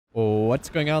what's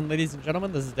going on, ladies and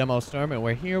gentlemen? This is DemoStorm, and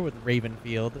we're here with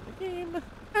Ravenfield. The game,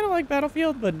 kind of like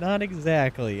Battlefield, but not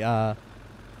exactly. I'll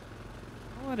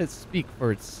let it speak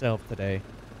for itself today.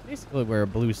 Basically, we're a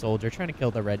blue soldier trying to kill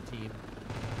the red team.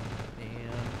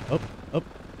 And, oh,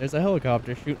 there's a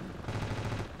helicopter shooting.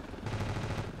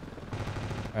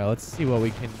 Alright, let's see what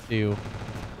we can do.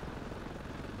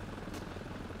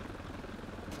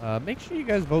 Make sure you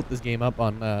guys vote this game up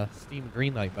on Steam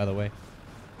Greenlight, by the way.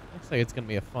 Looks like it's going to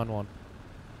be a fun one.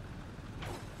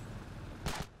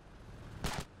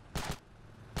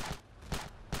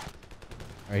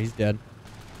 Alright, he's dead.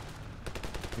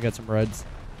 We got some reds.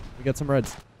 We got some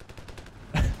reds.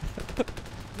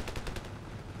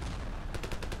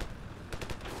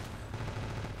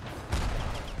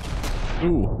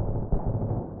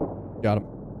 Ooh. Got him.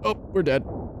 Oh, we're dead.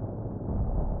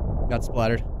 Got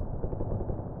splattered.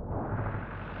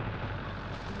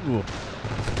 Ooh.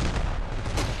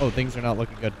 Oh, things are not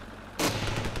looking good.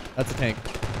 That's a tank.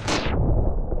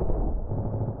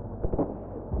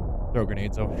 Throw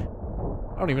grenades over.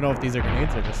 I don't even know if these are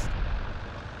grenades or just...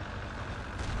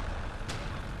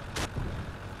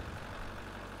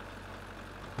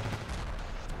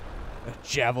 a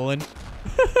javelin.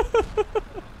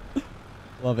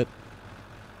 Love it.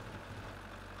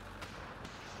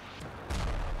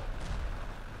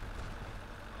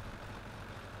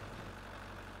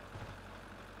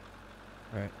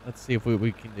 Alright, let's see if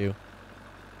we can do.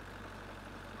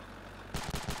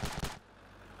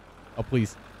 Oh,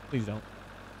 please. Please don't.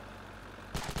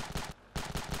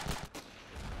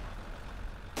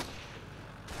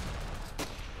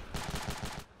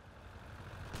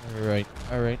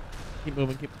 Alright. Keep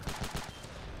moving, keep...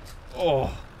 Oh!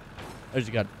 I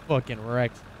just got fucking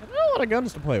wrecked. There's not a lot of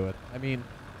guns to play with. I mean,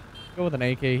 go with an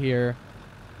AK here.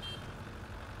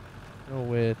 Go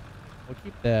with... We'll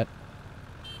keep that.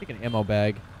 Take an ammo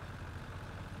bag.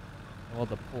 And we'll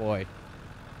deploy.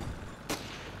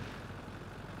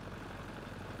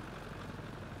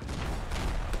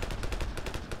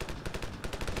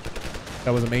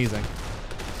 That was amazing.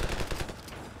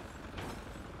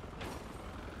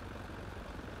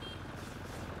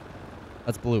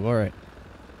 That's blue. All right.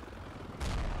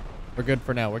 We're good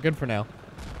for now. We're good for now. You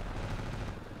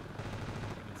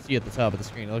can see at the top of the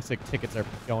screen. It looks like tickets are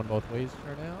going both ways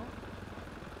for now.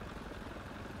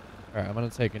 Alright, I'm going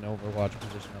to take an overwatch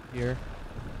position up here.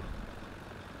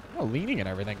 Oh, leaning and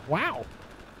everything. Wow.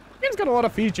 The game's got a lot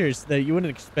of features that you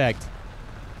wouldn't expect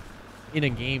in a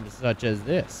game such as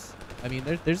this. I mean,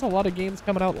 there's a lot of games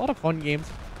coming out. A lot of fun games.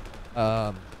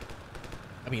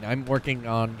 I mean, I'm working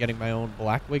on getting my own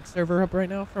Blackwig server up right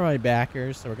now for my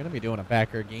backers. So we're going to be doing a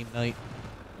backer game night.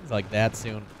 Things like that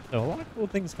soon. So a lot of cool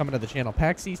things coming to the channel.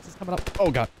 PAX East is coming up. Oh,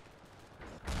 God.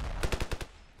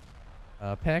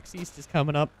 PAX East is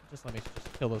coming up. Just let me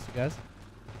just kill those guys.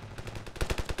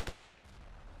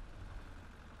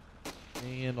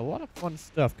 And a lot of fun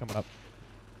stuff coming up.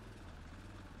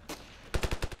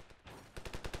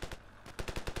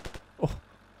 Oh.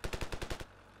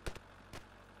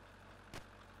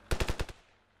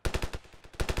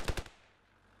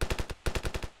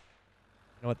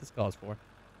 You know what this calls for?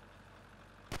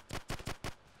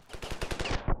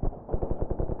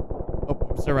 Oh,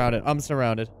 I'm surrounded. I'm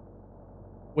surrounded.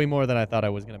 Way more than I thought I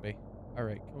was going to be. All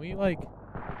right, can we, like...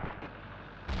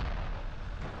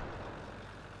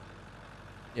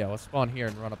 Yeah, we'll spawn here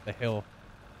and run up the hill.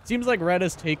 Seems like Red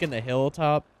has taken the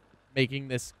hilltop, making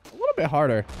this a little bit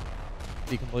harder,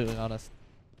 to be completely honest.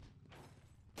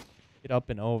 Get up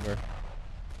and over.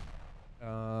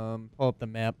 Pull up the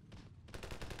map.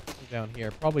 Go down here.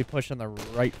 Probably push on the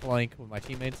right flank with my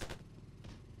teammates.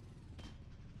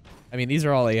 I mean, these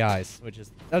are all AIs, which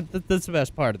is... That's the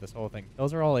best part of this whole thing.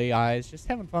 Those are all AIs, just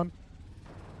having fun.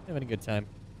 Having a good time.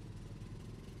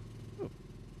 Ooh.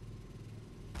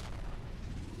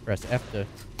 Press F to...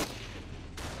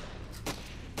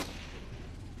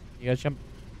 You guys jump...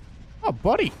 Oh,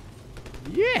 buddy!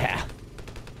 Yeah!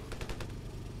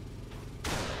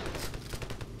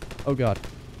 Oh, God.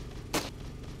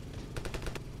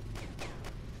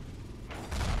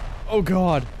 Oh,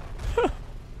 God!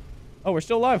 Oh, we're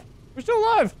still alive! We're still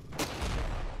alive!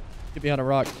 Get behind a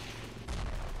rock.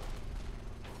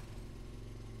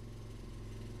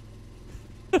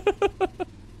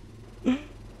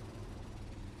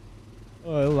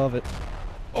 Oh, I love it.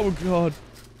 Oh, God.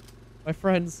 My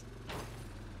friends.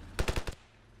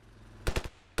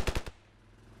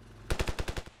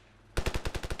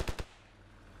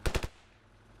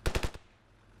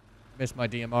 Missed my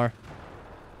DMR.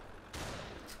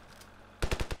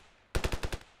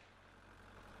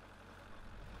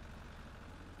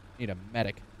 Need a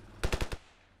medic.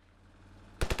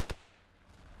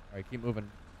 Alright, keep moving.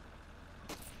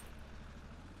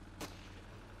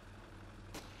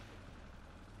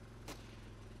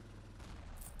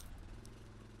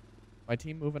 my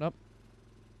team moving up?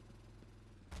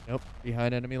 Nope.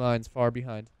 Behind enemy lines. Far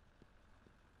behind.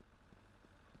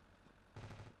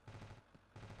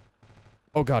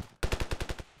 Oh, God.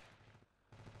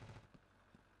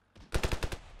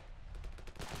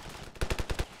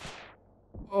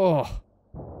 Oh.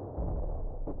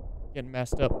 Getting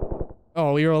messed up.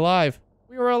 Oh, we were alive.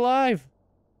 We were alive.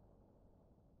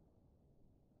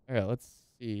 All right, let's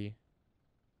see.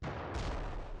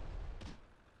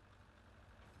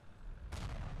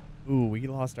 Ooh, we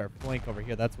lost our flank over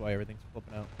here. That's why everything's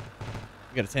flipping out.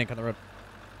 We got a tank on the road.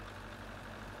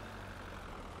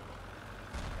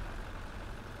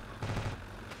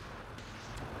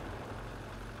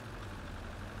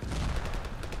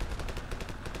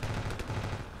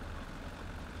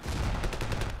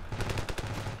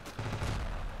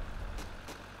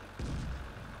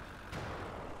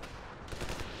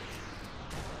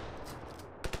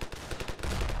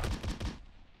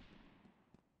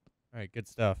 All right, good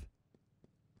stuff.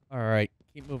 All right,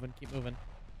 keep moving, keep moving.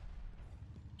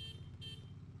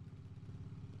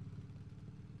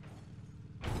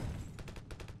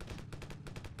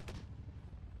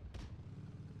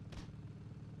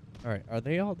 All right, are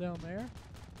they all down there?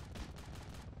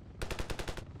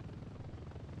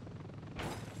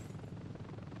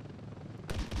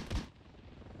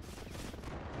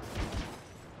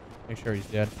 Make sure he's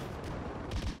dead.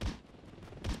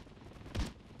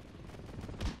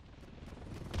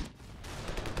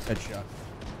 Headshot.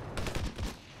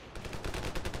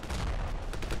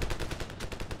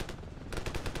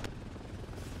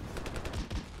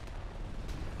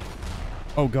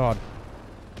 Oh, God.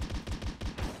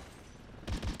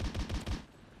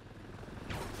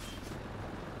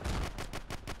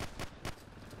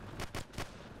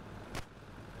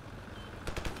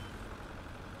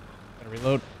 Gotta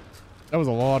reload. That was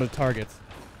a lot of targets.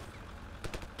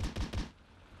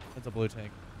 That's a blue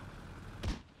tank.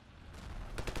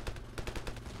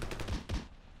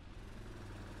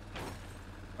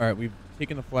 All right, we've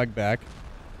taken the flag back.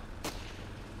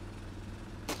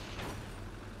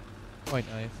 Quite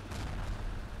nice.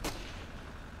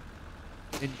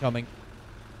 Incoming.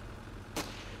 Is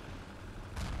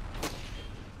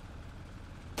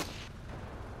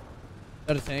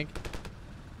that a tank?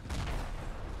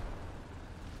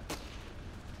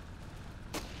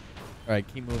 All right,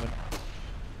 keep moving.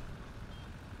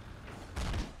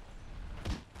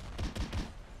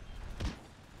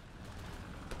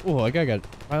 Oh, that guy got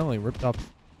finally ripped up.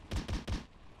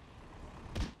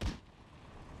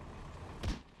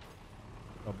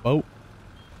 A boat.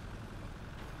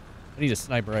 I need a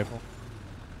sniper rifle.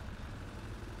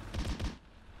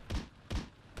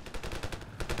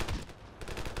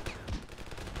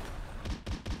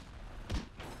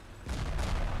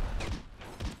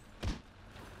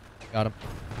 Got him.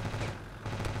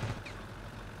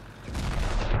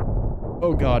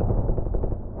 Oh, God.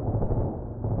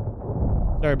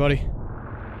 Sorry, buddy.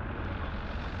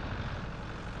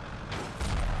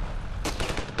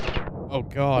 Oh,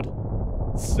 God.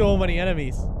 So many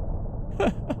enemies. All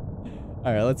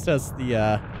right, let's test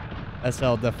the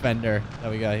SL Defender that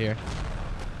we got here.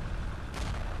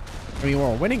 I mean,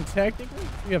 we're winning technically.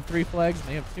 We have 3 flags and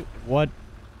they have 2. What?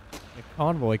 A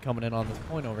convoy coming in on this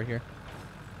point over here.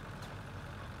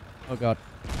 Oh, God.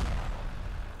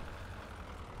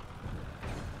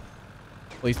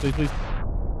 Please, please, please.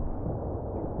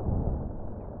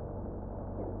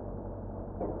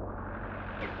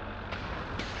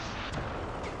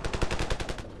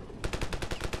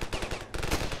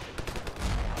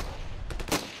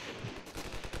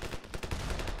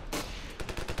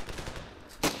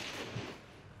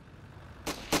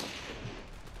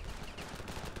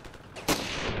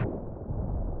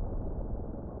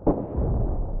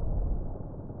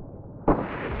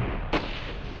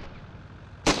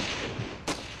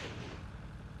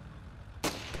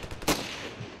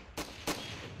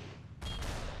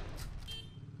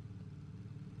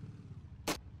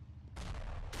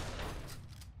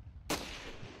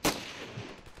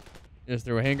 Just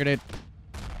threw a hand grenade.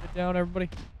 Get down, everybody.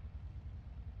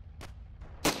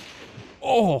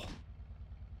 Oh!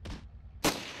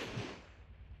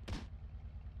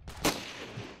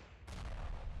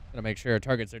 Gotta make sure our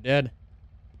targets are dead.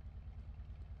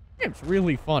 Game's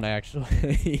really fun,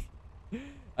 actually.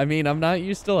 I mean, I'm not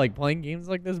used to like playing games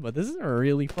like this, but this is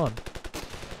really fun.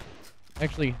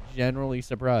 Actually, generally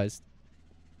surprised.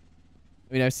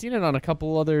 I mean, I've seen it on a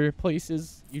couple other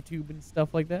places, YouTube and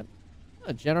stuff like that.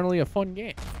 Generally a fun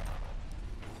game.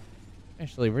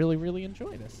 Actually, really, really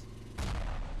enjoy this.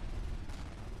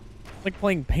 It's like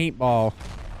playing paintball,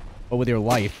 but with your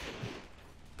life.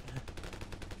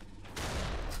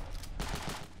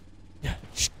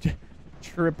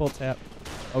 triple tap.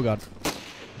 Oh, God.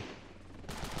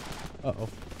 Uh-oh.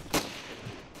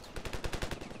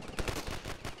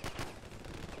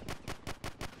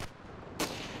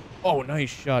 Oh, nice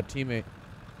shot, teammate.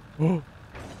 Oh.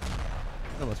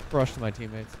 Almost crushed my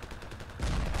teammates.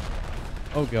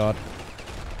 Oh, God.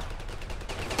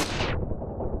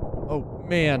 Oh,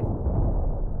 man.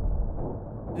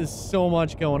 There's so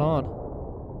much going on.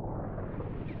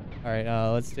 Alright,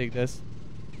 let's take this.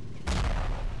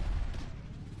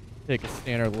 Take a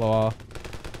standard law.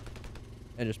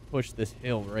 And just push this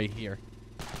hill right here.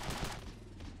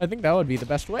 I think that would be the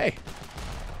best way.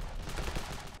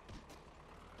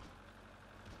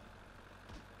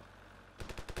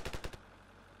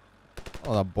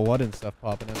 All the blood and stuff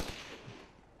popping in.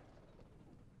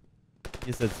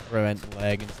 Guess that's to prevent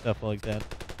lag and stuff like that.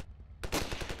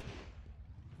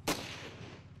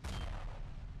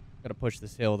 Gotta push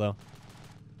this hill though.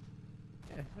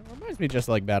 Yeah, it reminds me just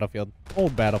like Battlefield.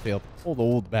 Old Battlefield.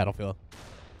 Old Battlefield.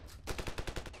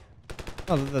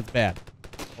 Oh, that's bad.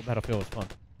 Old Battlefield was fun.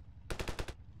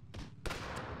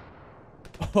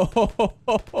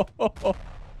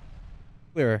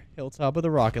 Clear hilltop with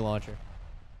a rocket launcher.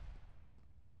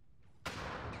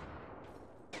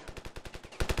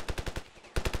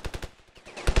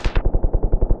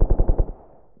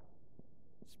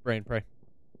 Spray and pray.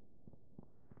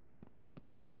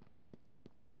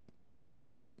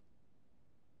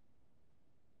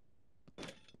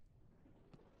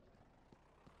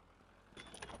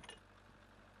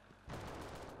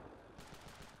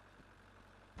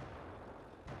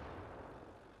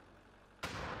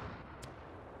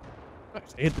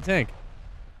 Nice, I hit the tank.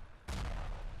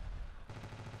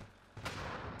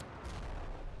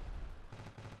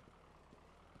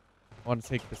 I want to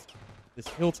take this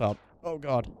hilltop. Oh,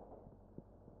 God.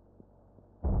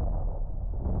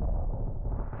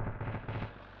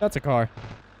 That's a car.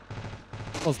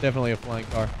 Most definitely a flying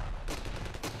car.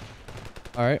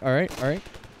 Alright, alright, alright.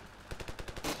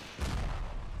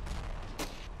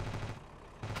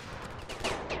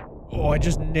 Oh, I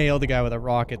just nailed the guy with a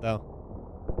rocket, though.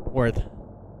 Worth.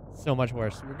 So much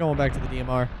worse. We're going back to the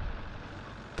DMR.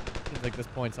 Seems like this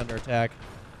point's under attack.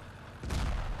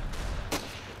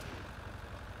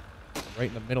 Right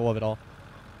in the middle of it all.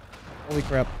 Holy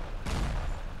crap.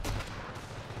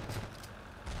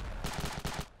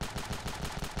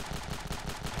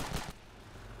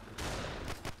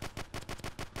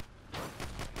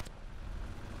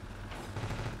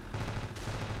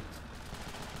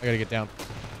 I gotta get down.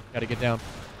 Gotta get down.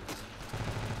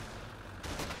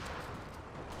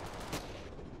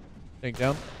 Tank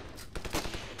down.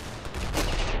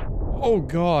 Oh,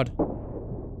 God.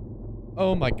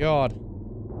 Oh, my God.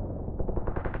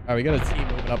 Alright, we got a team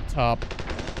moving up top.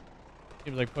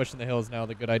 Seems like pushing the hills now is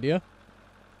a good idea.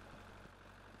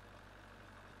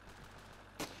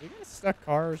 We got a stuck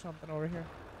car or something over here?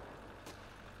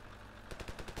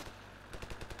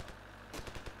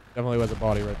 Definitely was a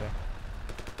body right there.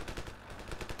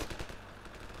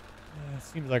 Yeah,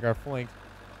 seems like our flank.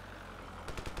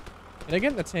 Can I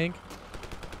get in the tank?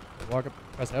 Walk up,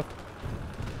 press F.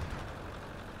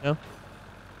 No?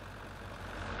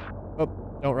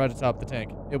 Oh, don't ride atop the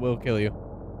tank. It will kill you.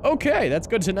 Okay, that's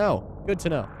good to know. Good to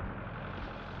know.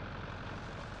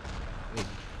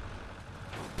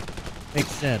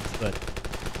 Makes sense, but...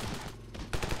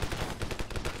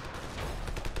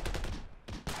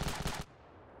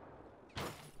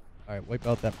 Alright, wipe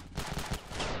out that...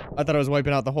 I thought I was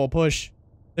wiping out the whole push.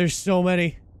 There's so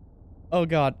many. Oh,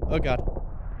 God. Oh, God.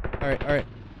 Alright, alright.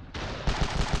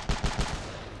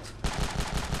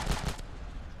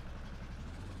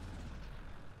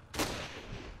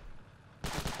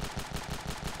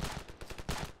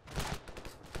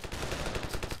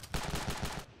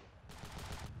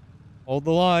 Hold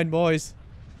the line, boys.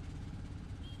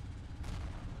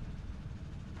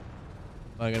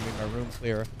 I'm gonna make my room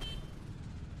clearer.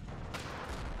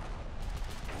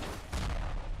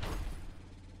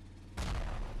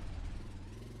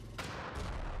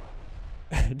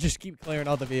 Just keep clearing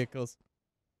all the vehicles.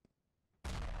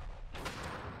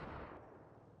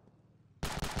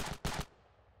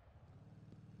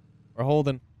 We're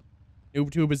holding.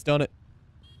 NoobTube has done it.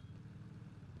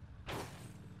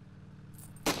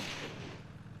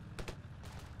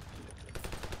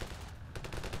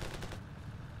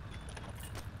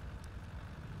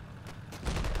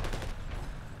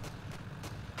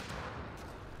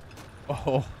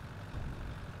 Oh.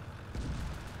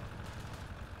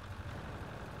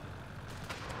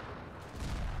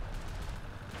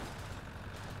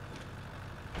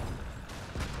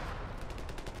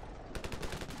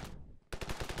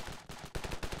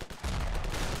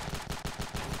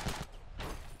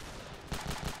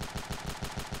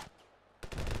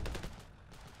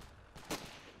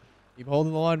 Keep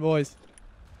holding the line, boys.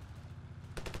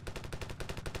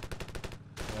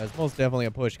 There's most definitely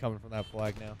a push coming from that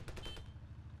flag now.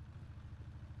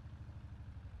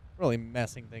 Really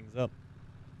messing things up.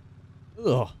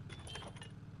 Ugh.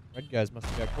 Red guys must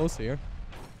have got close here.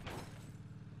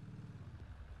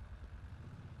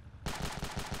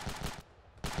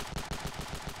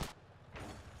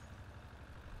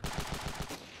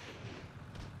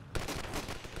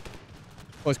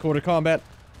 Close quarter combat.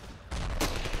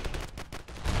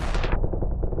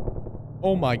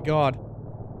 Oh my god.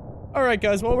 Alright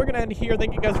guys, well we're going to end here.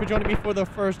 Thank you guys for joining me for the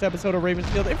first episode of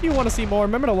Ravenfield. If you want to see more,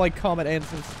 remember to like, comment, and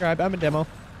subscribe. I'm a Demo.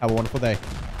 Have a wonderful day.